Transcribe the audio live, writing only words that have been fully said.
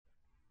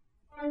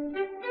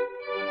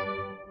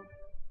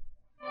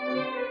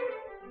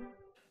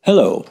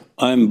Hello,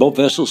 I'm Bob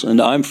Wessels and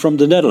I'm from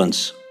the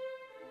Netherlands.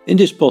 In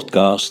this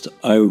podcast,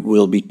 I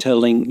will be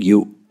telling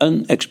you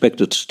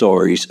unexpected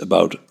stories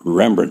about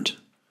Rembrandt,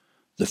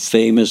 the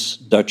famous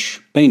Dutch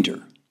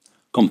painter.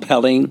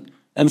 Compelling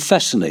and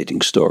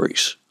fascinating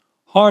stories.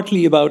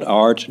 Hardly about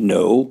art,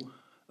 no,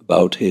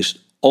 about his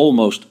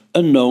almost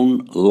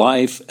unknown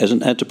life as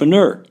an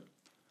entrepreneur.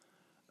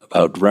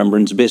 About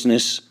Rembrandt's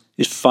business,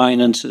 his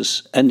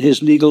finances, and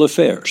his legal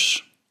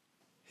affairs.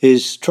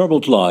 His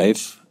troubled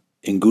life,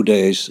 in good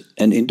days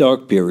and in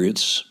dark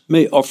periods,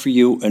 may offer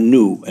you a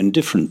new and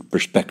different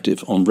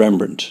perspective on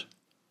Rembrandt,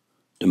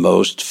 the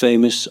most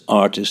famous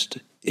artist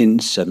in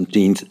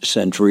 17th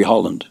century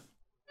Holland.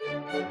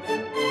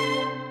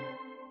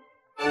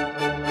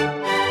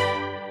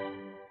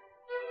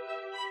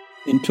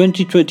 In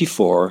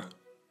 2024,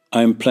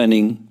 I'm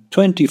planning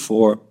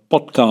 24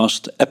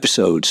 podcast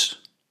episodes.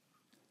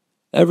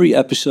 Every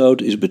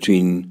episode is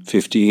between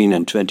 15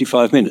 and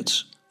 25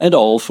 minutes, and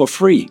all for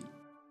free.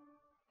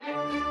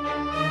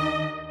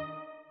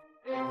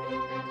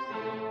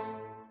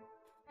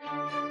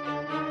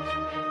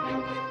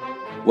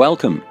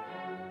 Welcome,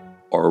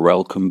 or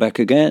welcome back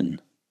again.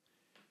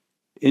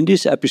 In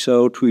this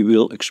episode, we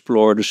will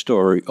explore the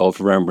story of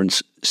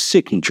Rembrandt's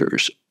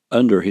signatures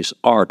under his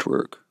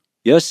artwork.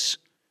 Yes,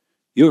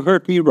 you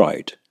heard me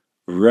right,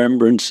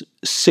 Rembrandt's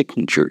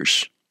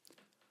signatures.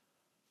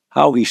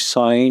 How he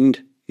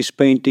signed his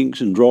paintings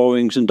and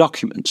drawings and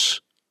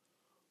documents.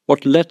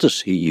 What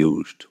letters he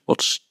used,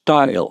 what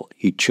style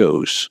he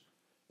chose,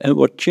 and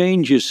what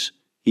changes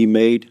he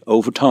made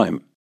over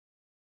time.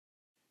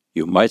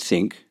 You might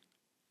think,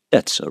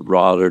 that's a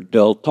rather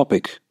dull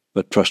topic,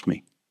 but trust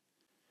me.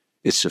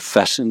 It's a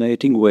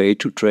fascinating way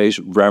to trace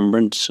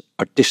Rembrandt's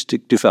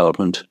artistic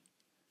development,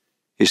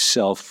 his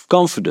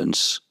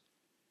self-confidence,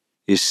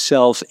 his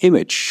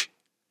self-image,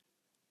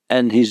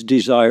 and his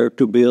desire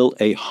to build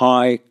a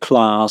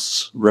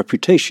high-class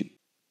reputation.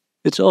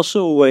 It's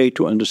also a way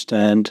to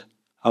understand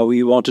how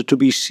he wanted to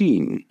be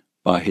seen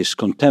by his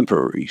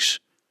contemporaries,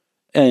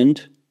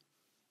 and,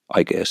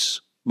 I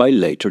guess, by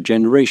later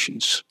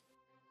generations.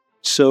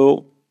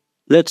 So,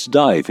 let's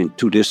dive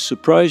into this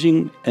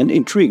surprising and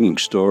intriguing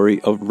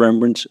story of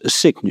Rembrandt's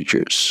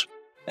signatures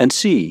and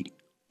see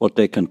what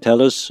they can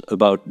tell us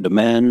about the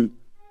man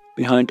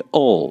behind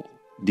all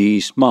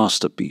these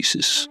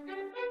masterpieces.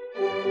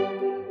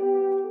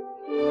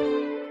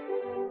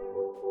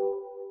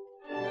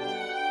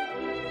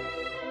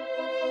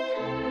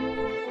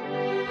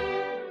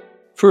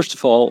 First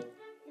of all,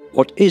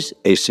 what is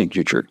a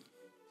signature?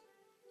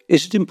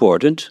 Is it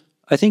important?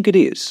 I think it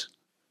is,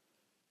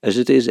 as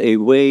it is a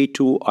way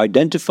to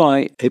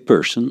identify a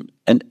person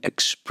and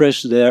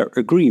express their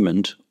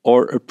agreement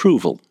or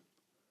approval.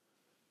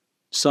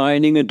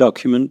 Signing a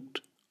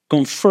document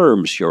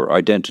confirms your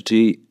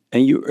identity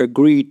and you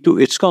agree to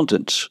its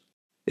contents.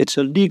 It's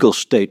a legal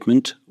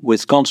statement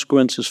with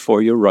consequences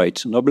for your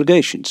rights and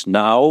obligations,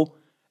 now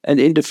and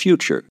in the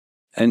future.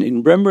 And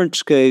in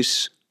Rembrandt's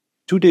case,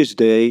 to this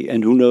day,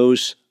 and who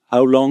knows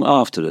how long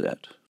after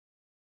that.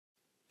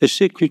 A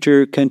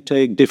signature can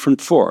take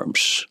different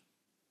forms.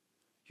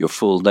 Your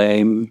full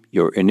name,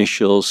 your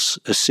initials,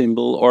 a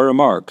symbol or a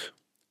mark,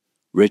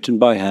 written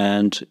by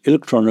hand,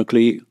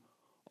 electronically,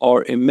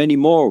 or in many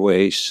more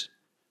ways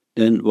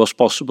than was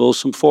possible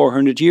some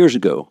 400 years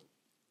ago.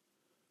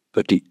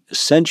 But the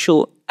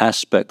essential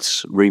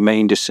aspects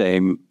remain the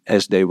same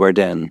as they were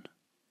then.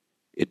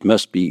 It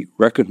must be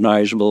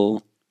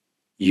recognizable,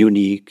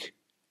 unique,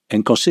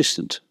 and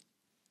consistent.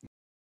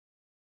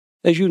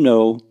 As you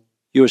know,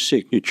 your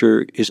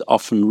signature is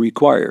often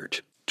required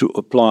to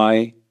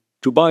apply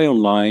to buy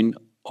online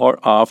or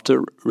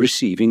after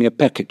receiving a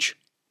package.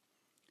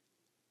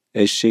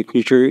 A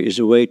signature is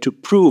a way to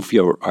prove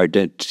your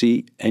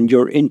identity and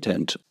your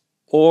intent,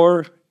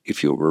 or,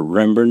 if you were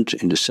Rembrandt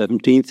in the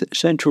 17th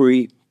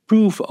century,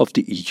 proof of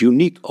the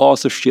unique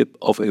authorship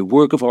of a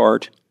work of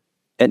art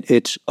and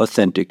its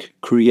authentic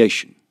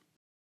creation.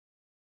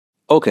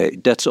 Okay,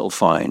 that's all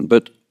fine,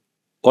 but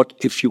what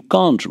if you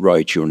can't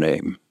write your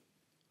name?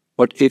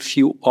 What if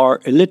you are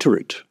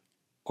illiterate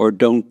or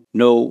don't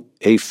know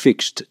a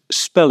fixed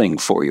spelling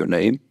for your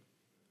name?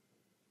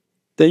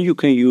 Then you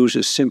can use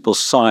a simple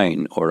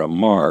sign or a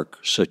mark,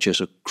 such as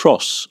a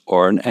cross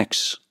or an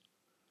X.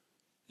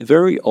 A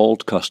very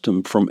old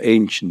custom from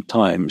ancient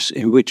times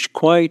in which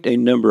quite a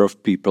number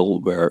of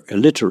people were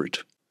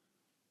illiterate.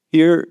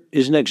 Here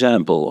is an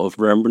example of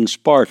Rembrandt's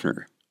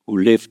partner, who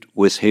lived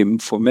with him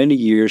for many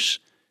years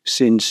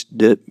since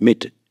the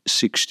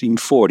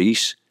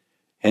mid-1640s,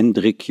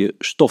 Hendrikje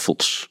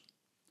Stoffels.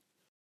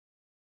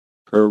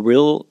 Her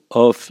will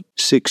of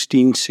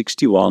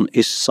 1661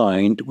 is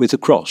signed with a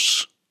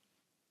cross,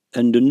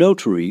 and the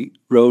notary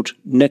wrote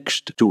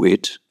next to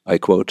it, I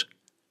quote,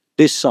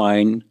 "This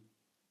sign,"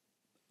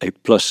 a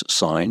plus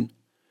sign,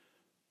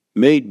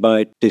 "made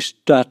by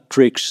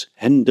Testatrix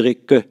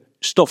Hendrikje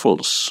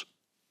Stoffels,"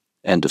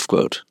 end of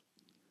quote.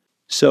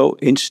 So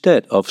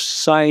instead of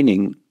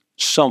signing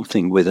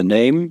something with a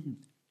name,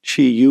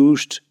 she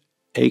used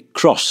a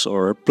cross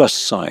or a plus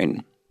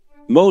sign,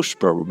 most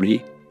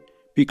probably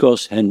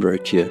because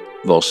Hendrikje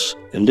was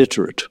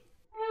illiterate.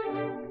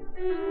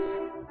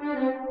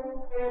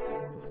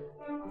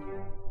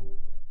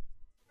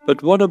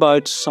 But what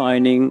about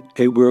signing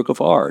a work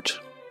of art?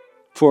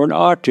 For an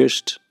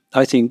artist,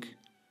 I think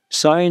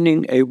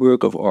signing a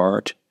work of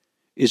art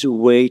is a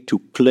way to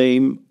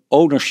claim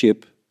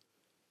ownership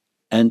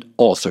and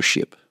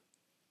authorship.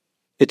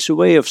 It's a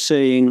way of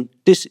saying,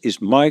 this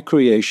is my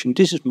creation,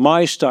 this is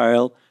my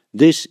style,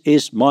 this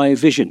is my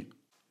vision.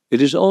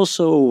 It is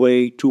also a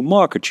way to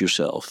market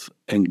yourself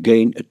and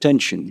gain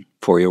attention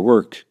for your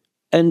work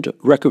and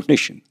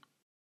recognition.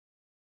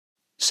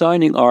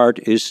 Signing art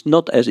is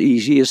not as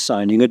easy as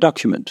signing a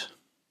document.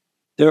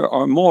 There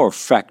are more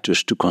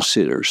factors to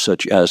consider,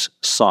 such as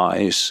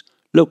size,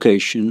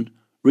 location,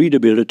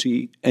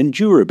 readability, and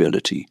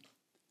durability.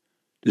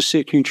 The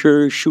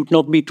signature should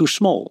not be too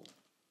small,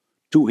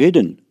 too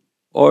hidden,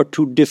 or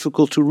too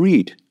difficult to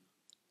read.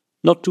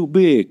 Not too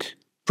big,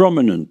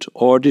 prominent,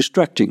 or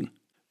distracting.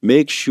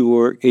 Make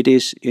sure it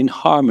is in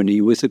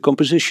harmony with the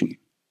composition,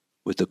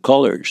 with the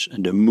colors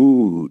and the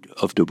mood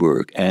of the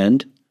work,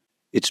 and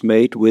it's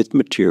made with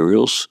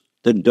materials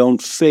that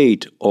don't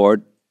fade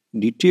or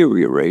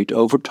deteriorate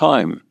over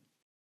time.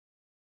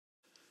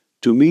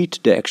 To meet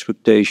the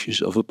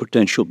expectations of a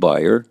potential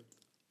buyer,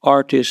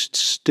 artists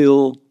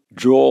still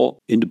draw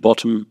in the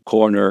bottom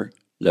corner,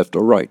 left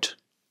or right.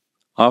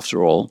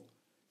 After all,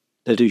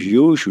 that is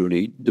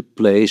usually the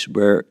place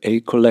where a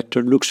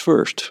collector looks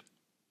first.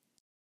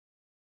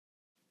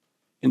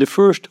 In the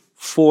first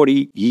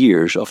 40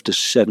 years of the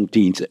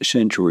 17th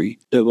century,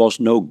 there was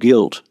no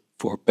guild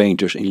for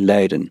painters in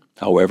Leiden.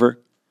 However,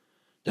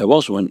 there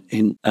was one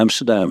in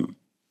Amsterdam.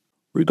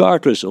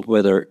 Regardless of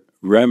whether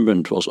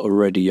Rembrandt was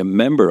already a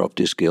member of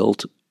this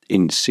guild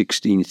in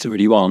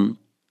 1631,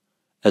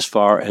 as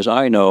far as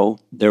I know,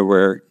 there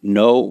were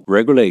no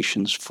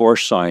regulations for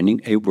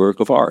signing a work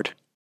of art.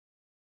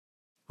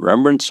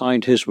 Rembrandt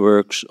signed his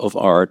works of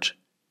art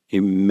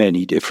in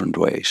many different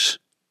ways.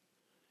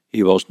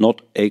 He was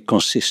not a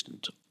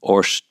consistent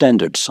or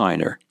standard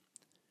signer.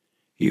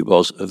 He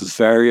was a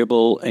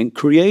variable and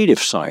creative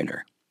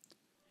signer.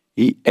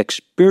 He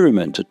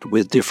experimented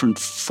with different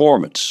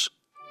formats,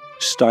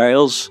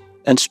 styles,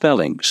 and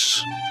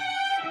spellings.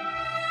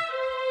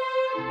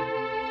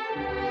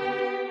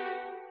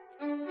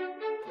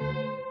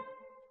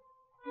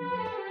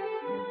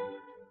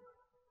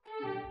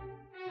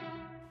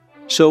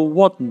 So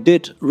what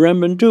did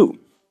Rembrandt do?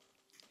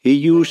 He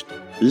used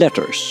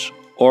letters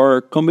or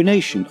a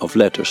combination of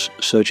letters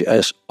such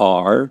as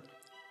R,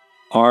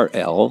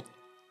 RL,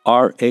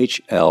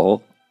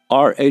 RHL,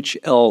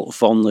 RHL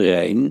van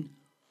Rijn,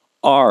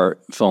 R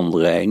van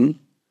Rijn,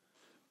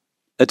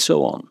 and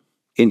so on.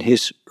 In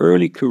his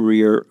early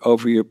career,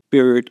 over a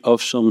period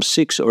of some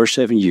 6 or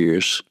 7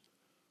 years,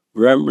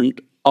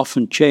 Rembrandt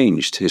often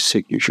changed his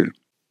signature.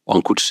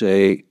 One could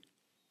say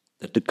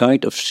that the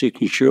kind of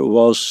signature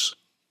was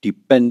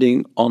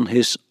depending on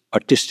his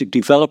artistic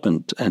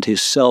development and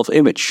his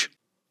self-image.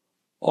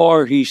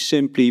 Or he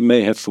simply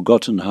may have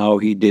forgotten how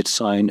he did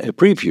sign a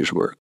previous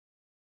work.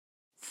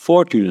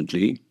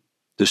 Fortunately,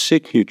 the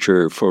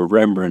signature for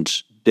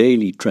Rembrandt's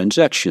daily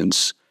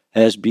transactions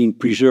has been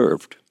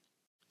preserved.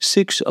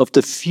 6 of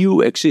the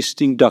few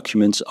existing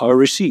documents are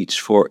receipts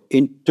for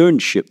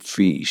internship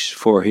fees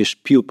for his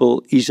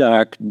pupil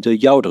Isaac de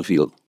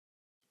Jouderville,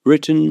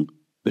 written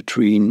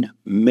between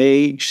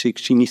May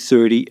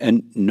 1630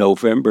 and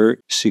November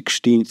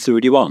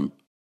 1631.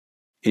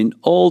 In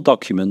all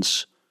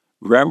documents,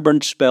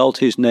 Rembrandt spelled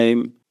his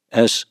name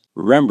as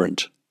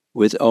Rembrandt,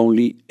 with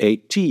only a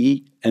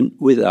T and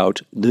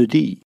without the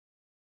D.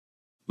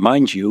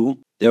 Mind you,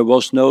 there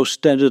was no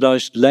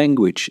standardized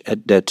language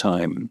at that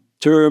time.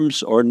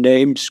 Terms or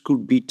names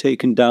could be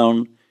taken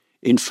down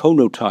in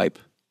phonotype.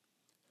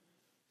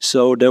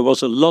 So there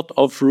was a lot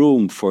of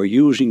room for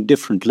using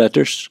different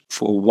letters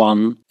for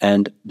one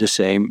and the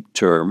same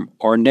term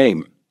or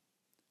name.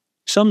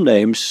 Some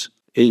names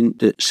in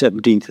the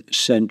 17th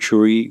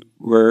century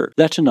were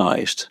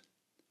Latinized.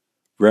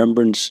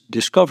 Rembrandt's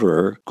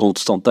discoverer,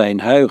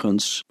 Constantijn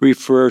Huygens,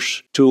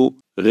 refers to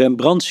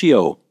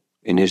Rembrandtio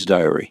in his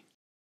diary.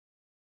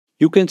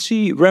 You can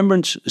see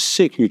Rembrandt's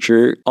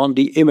signature on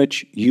the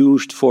image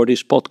used for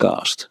this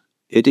podcast.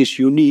 It is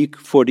unique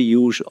for the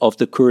use of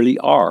the curly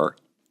R.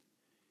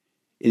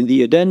 In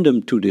the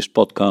addendum to this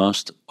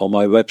podcast, on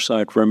my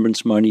website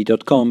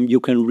rembrandtsmoney.com,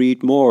 you can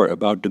read more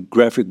about the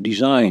graphic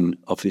design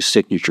of his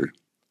signature.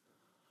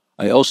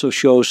 I also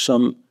show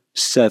some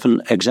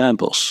 7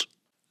 examples.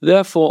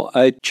 Therefore,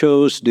 I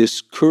chose this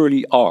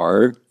curly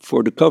R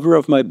for the cover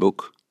of my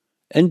book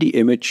and the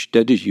image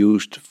that is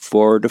used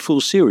for the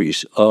full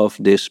series of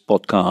this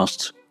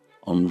podcast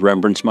on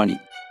Rembrandt's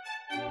Money.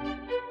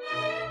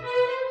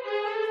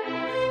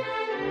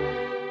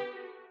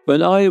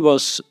 When I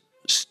was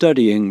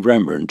studying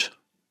Rembrandt,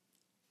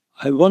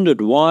 I wondered,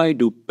 why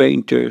do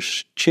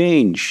painters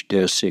change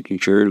their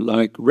signature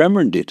like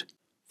Rembrandt did?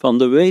 Van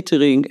de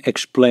Wetering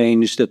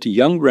explains that the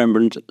young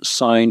Rembrandt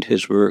signed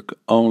his work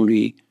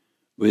only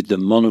with the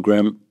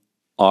monogram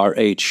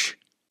RH,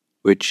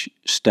 which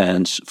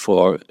stands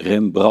for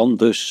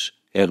Rembrandtus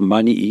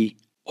Hermanii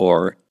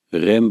or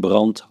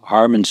Rembrandt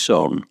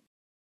Harmenszoon.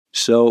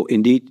 So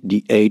indeed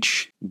the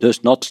H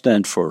does not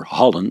stand for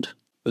Holland,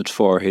 but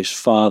for his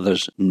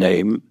father's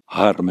name,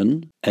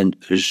 Harmen, and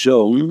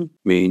zoon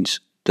means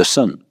the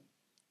son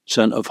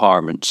of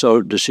Harmen.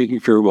 So the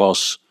signature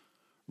was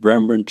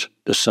Rembrandt,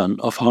 the son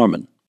of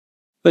Harmen.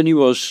 When he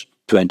was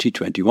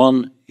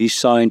 21, he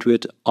signed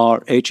with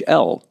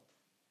RHL,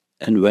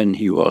 and when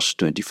he was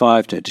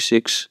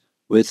 26,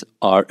 with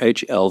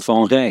RHL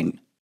van Rijn.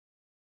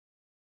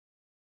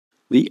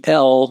 The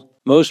L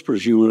most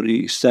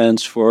presumably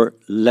stands for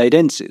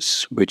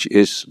Leidensis, which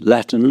is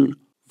Latin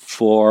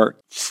for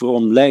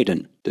from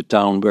Leiden, the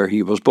town where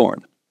he was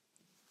born.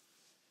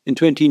 In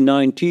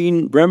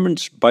 2019,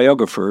 Rembrandt's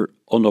biographer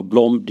Onno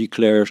Blom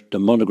declared the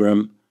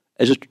monogram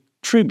as a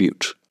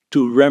tribute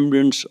to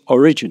Rembrandt's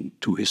origin,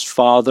 to his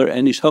father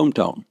and his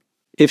hometown.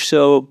 If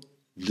so,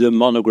 the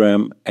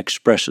monogram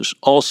expresses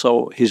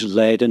also his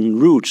Leiden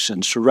roots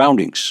and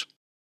surroundings.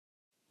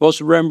 Was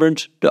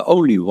Rembrandt the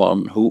only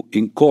one who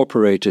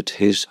incorporated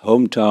his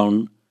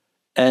hometown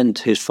and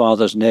his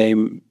father's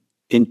name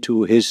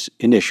into his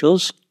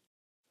initials?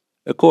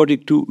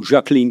 According to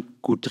Jacqueline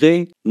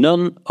Coutret,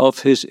 none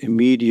of his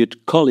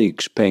immediate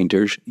colleagues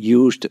painters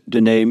used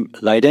the name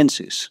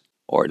Leidensis,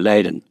 or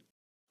Leiden.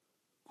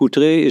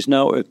 Coutret is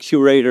now a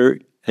curator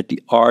at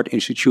the Art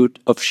Institute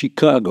of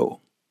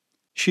Chicago.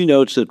 She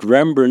notes that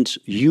Rembrandt's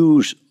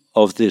use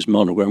of this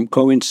monogram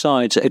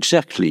coincides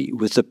exactly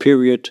with the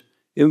period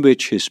in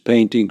which his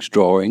paintings,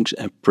 drawings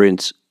and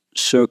prints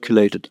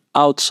circulated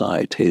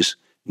outside his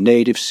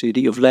native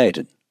city of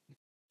Leiden.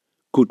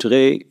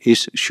 Coutret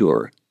is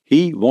sure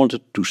he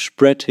wanted to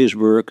spread his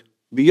work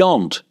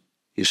beyond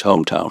his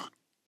hometown.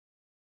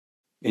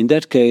 In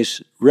that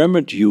case,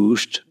 Rembrandt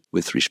used,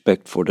 with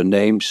respect for the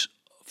names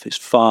of his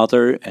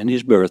father and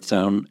his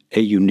birthtown, a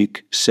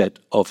unique set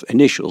of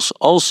initials,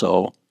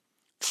 also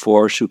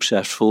for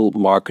successful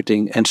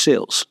marketing and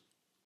sales.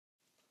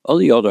 On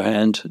the other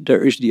hand,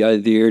 there is the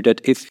idea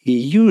that if he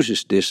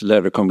uses this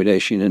letter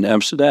combination in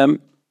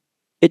Amsterdam,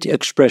 it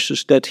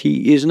expresses that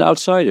he is an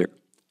outsider,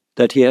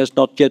 that he has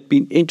not yet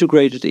been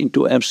integrated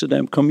into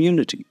Amsterdam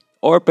community,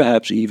 or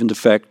perhaps even the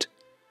fact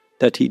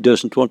that he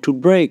doesn't want to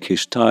break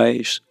his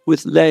ties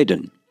with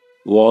Leiden.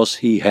 Was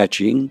he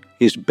hedging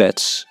his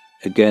bets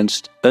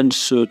against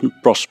uncertain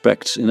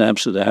prospects in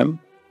Amsterdam,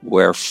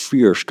 where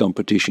fierce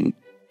competition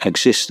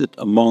existed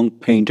among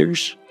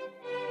painters?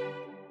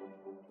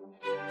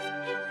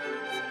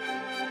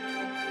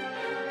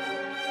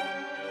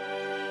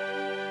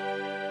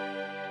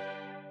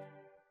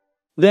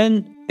 Then,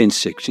 in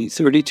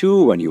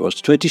 1632, when he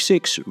was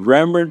 26,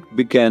 Rembrandt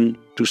began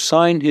to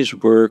sign his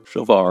works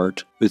of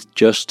art with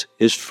just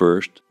his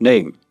first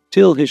name.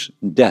 Till his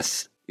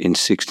death in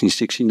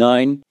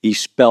 1669, he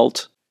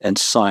spelt and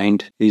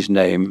signed his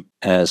name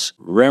as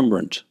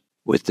Rembrandt,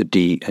 with the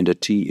D and the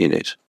T in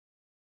it.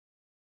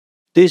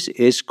 This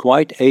is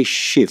quite a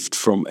shift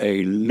from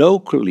a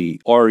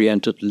locally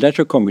oriented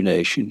letter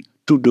combination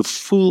to the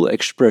full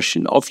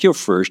expression of your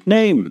first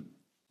name.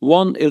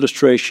 One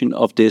illustration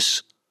of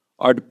this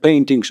are the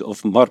paintings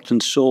of Marten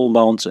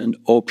Solmans and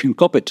Opium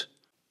Coppet,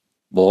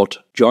 bought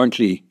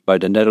jointly by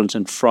the Netherlands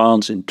and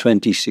France in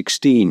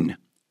 2016.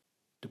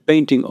 The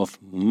painting of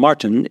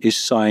Marten is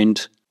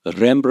signed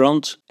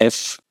Rembrandt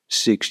F.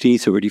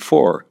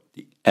 1634,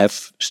 the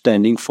F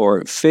standing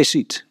for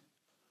fecit,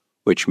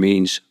 which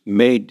means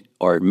made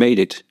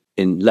it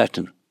in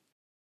Latin.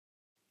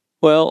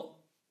 Well,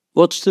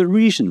 what's the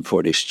reason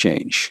for this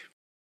change?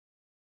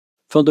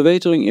 Van de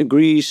Wetering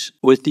agrees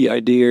with the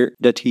idea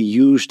that he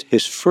used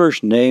his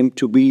first name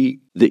to be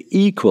the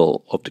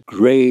equal of the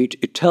great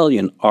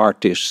Italian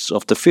artists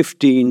of the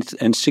 15th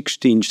and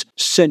 16th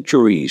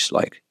centuries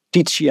like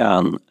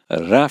Titian,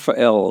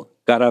 Raphael,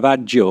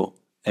 Caravaggio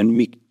and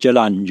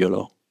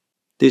Michelangelo.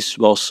 This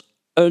was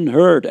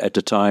unheard at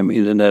the time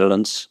in the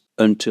Netherlands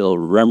until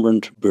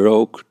Rembrandt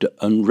broke the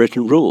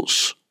unwritten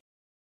rules.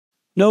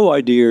 No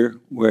idea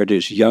where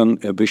this young,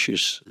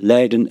 ambitious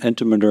Leiden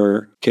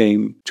entrepreneur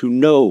came to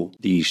know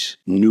these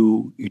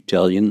new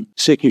Italian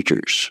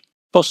signatures.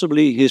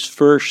 Possibly his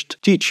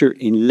first teacher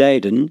in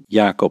Leiden,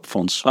 Jacob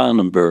van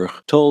Zwanenburg,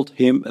 told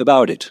him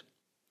about it.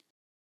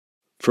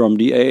 From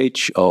the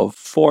age of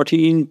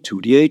 14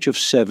 to the age of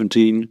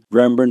 17,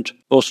 Rembrandt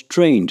was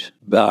trained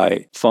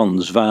by van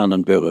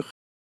Zwanenburg.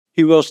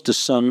 He was the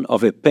son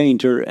of a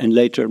painter and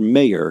later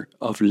mayor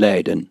of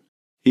Leiden.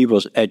 He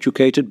was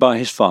educated by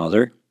his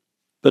father,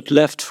 but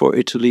left for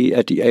Italy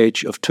at the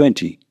age of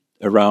 20,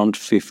 around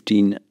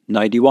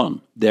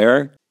 1591.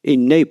 There,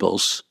 in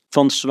Naples,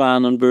 van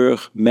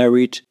Zwanenburg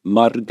married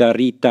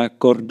Margarita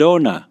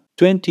Cordona.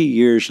 20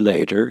 years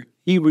later,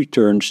 he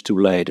returns to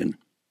Leiden.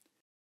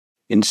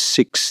 In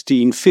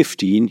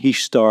 1615, he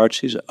starts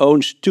his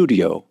own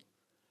studio,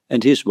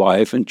 and his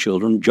wife and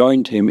children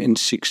joined him in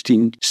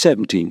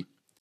 1617.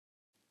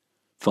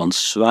 Van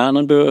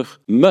Zwanenburg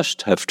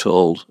must have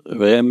told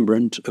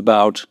Rembrandt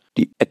about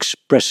the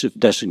expressive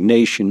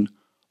designation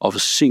of a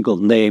single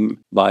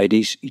name by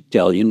these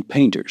Italian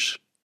painters.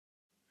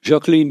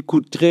 Jacqueline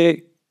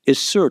Coutret is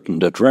certain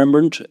that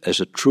Rembrandt, as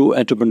a true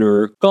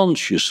entrepreneur,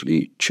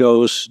 consciously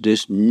chose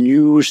this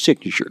new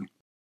signature.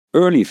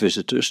 Early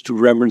visitors to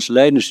Rembrandt's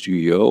Leiden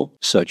studio,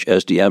 such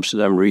as the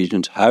Amsterdam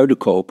regent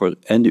Huidekoper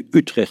and the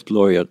Utrecht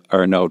lawyer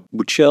Arnoud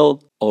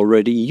Boetschel,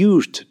 already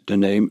used the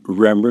name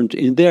Rembrandt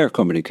in their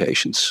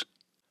communications.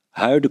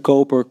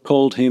 Huidekoper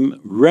called him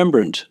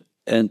Rembrandt,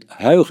 and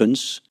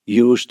Huygens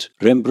used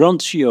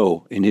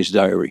Rembrandtio in his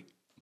diary.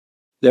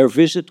 Their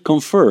visit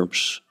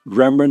confirms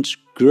Rembrandt's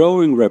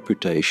growing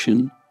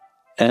reputation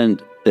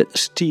and the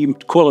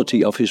esteemed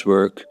quality of his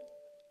work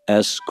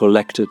as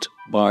collected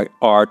by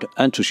art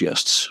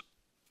enthusiasts.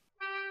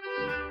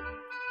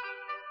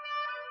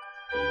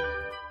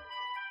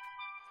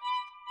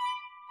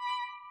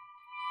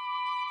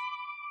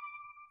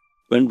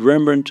 When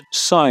Rembrandt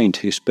signed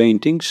his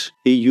paintings,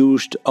 he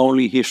used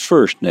only his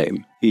first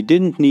name. He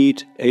didn't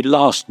need a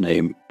last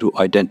name to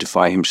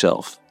identify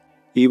himself.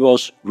 He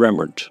was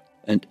Rembrandt,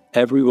 and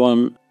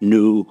everyone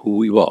knew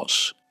who he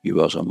was. He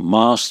was a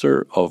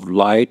master of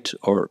light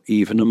or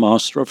even a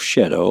master of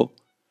shadow,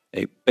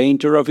 a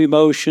painter of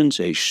emotions,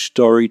 a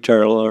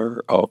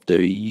storyteller of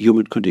the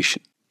human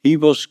condition. He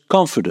was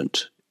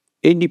confident,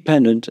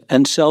 independent,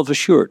 and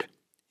self-assured.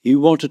 He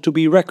wanted to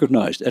be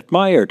recognized,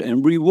 admired,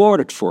 and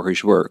rewarded for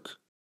his work.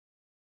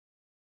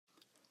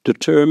 The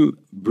term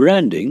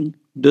branding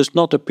does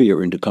not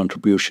appear in the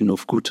contribution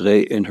of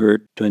Coutret in her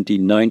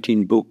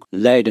 2019 book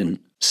Leiden,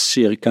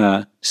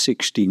 circa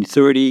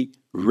 1630,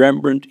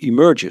 Rembrandt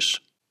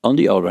Emerges. On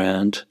the other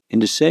hand, in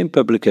the same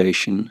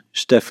publication,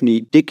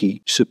 Stephanie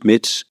Dickey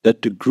submits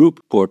that the group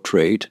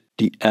portrayed,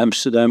 the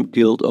Amsterdam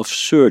Guild of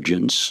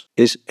Surgeons,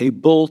 is a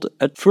bold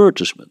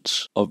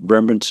advertisement of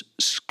Rembrandt's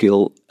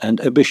skill and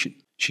ambition.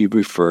 She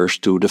refers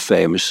to the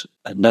famous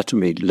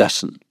anatomy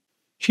lesson.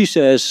 She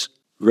says,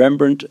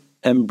 Rembrandt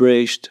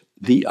embraced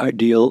the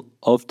ideal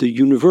of the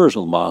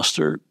universal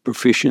master,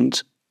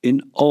 proficient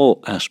in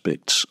all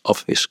aspects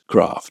of his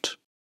craft.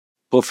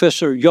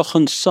 Professor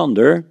Jochen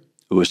Sander,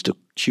 who is the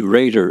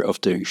curator of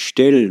the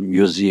Städel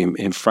Museum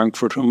in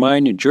Frankfurt am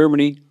Main in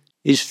Germany,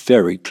 is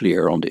very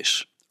clear on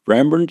this.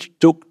 Rembrandt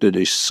took the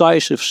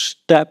decisive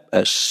step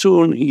as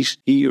soon as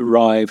he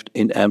arrived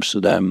in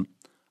Amsterdam,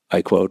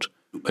 I quote,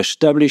 to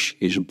establish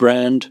his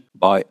brand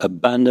by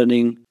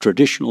abandoning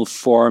traditional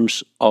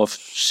forms of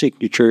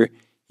signature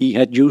he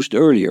had used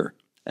earlier,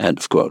 end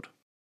of quote.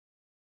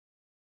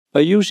 By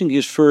using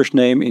his first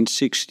name in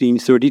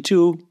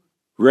 1632,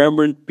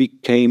 Rembrandt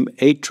became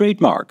a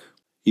trademark.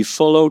 He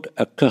followed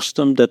a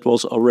custom that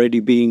was already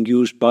being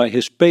used by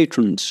his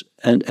patrons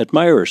and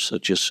admirers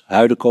such as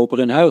Huidekoper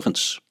and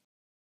Huygens.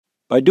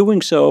 By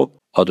doing so,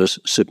 others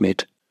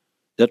submit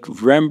that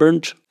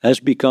Rembrandt has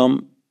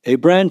become a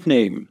brand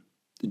name.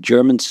 The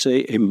Germans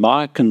say a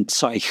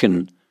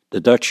Markenzeichen, the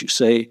Dutch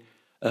say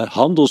a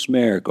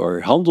handelsmerk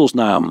or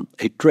handelsnaam,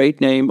 a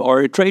trade name or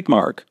a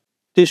trademark.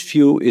 This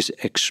view is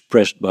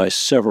expressed by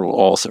several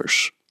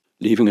authors,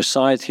 leaving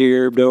aside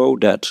here, though,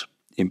 that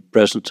in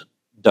present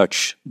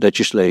Dutch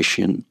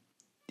legislation,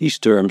 these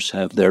terms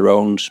have their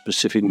own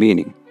specific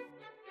meaning.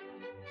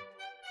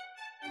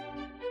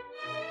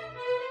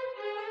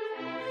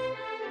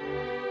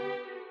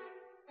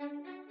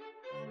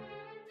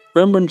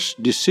 Rembrandt's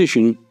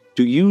decision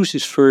to use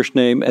his first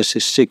name as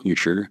his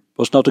signature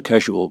was not a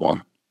casual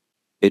one.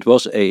 It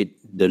was a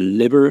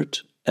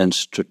deliberate and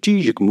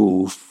strategic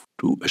move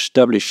to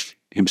establish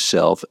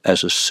himself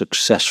as a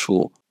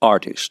successful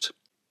artist.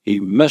 He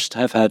must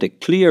have had a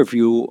clear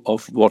view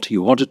of what he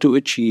wanted to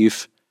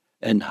achieve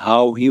and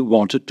how he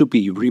wanted to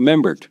be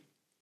remembered.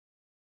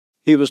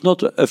 He was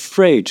not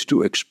afraid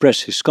to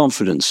express his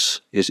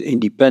confidence, his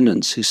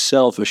independence, his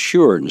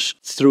self-assurance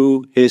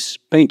through his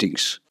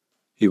paintings.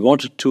 He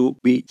wanted to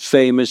be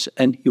famous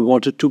and he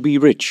wanted to be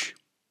rich.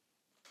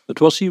 But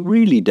was he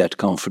really that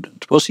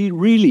confident? Was he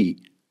really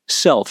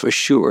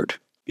self-assured?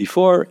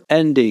 Before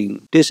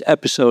ending this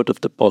episode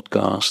of the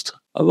podcast,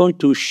 I want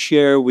to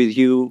share with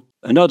you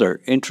another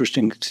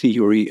interesting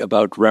theory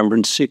about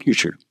Rembrandt's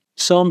signature.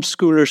 Some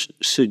scholars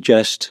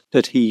suggest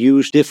that he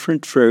used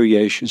different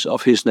variations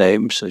of his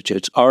name, such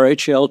as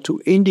RHL,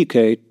 to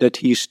indicate that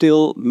he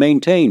still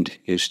maintained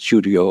his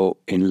studio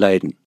in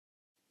Leiden.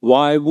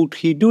 Why would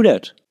he do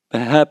that?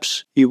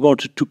 Perhaps he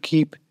wanted to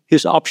keep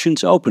his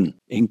options open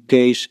in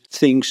case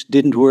things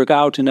didn't work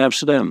out in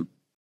Amsterdam.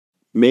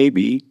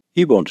 Maybe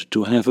he wanted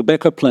to have a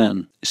backup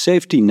plan, a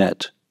safety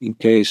net, in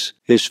case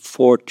his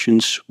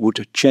fortunes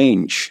would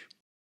change.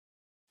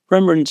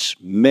 Rembrandt's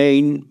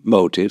main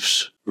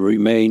motives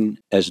remain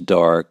as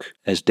dark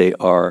as they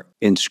are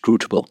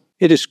inscrutable.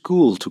 It is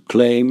cool to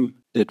claim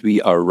that we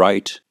are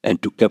right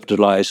and to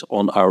capitalize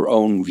on our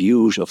own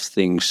views of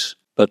things,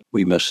 but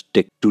we must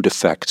stick to the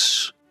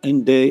facts.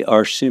 And they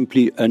are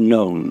simply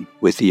unknown,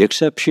 with the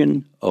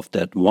exception of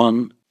that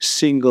one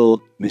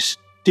single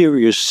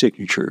mysterious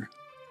signature,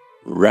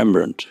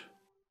 Rembrandt.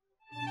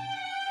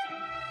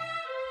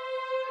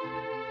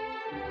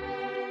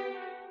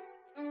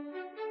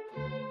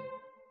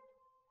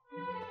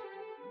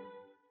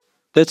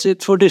 That's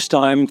it for this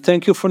time.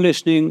 Thank you for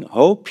listening.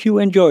 Hope you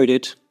enjoyed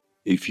it.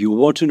 If you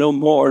want to know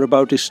more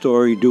about this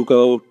story, do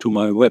go to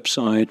my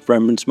website,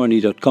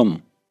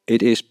 rembrandtsmoney.com.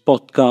 It is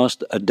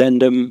podcast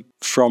addendum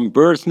from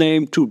birth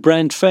name to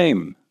brand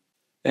fame.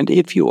 And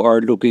if you are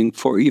looking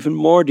for even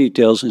more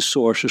details and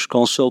sources,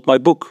 consult my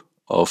book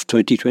of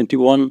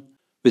 2021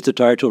 with the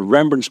title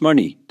Rembrandt's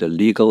Money, The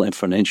Legal and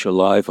Financial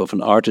Life of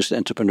an Artist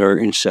Entrepreneur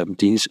in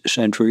 17th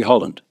Century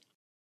Holland.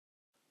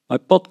 My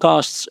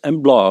podcasts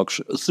and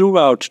blogs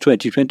throughout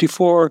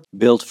 2024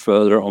 build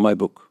further on my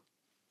book.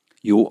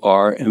 You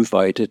are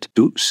invited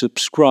to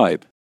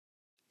subscribe.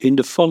 In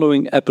the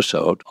following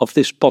episode of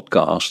this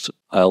podcast,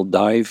 I'll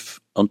dive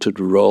onto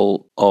the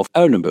role of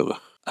Uilenburg.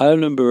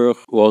 Uilenburg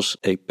was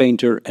a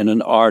painter and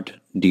an art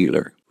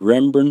dealer.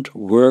 Rembrandt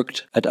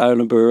worked at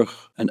Uilenburg,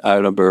 and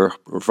Uilenburg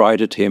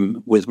provided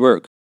him with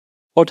work.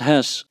 What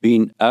has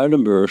been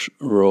Uilenburg's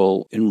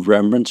role in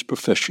Rembrandt's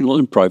professional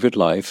and private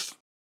life?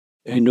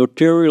 A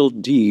notarial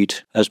deed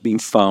has been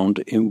found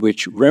in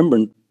which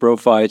Rembrandt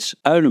provides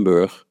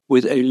Uilenburg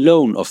with a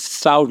loan of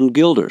 1,000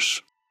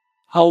 guilders.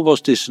 How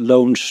was this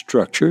loan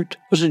structured?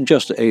 Was it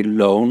just a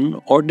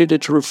loan, or did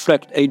it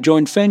reflect a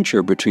joint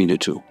venture between the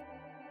two?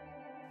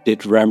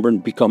 Did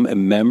Rembrandt become a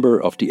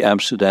member of the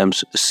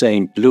Amsterdam's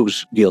St.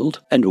 Louis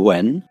Guild, and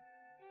when?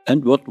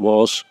 And what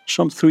was,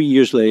 some 3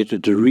 years later,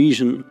 the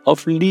reason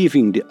of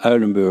leaving the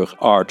Uilenburg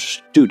Art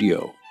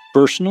Studio?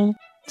 Personal?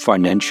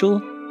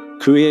 Financial?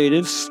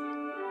 Creative?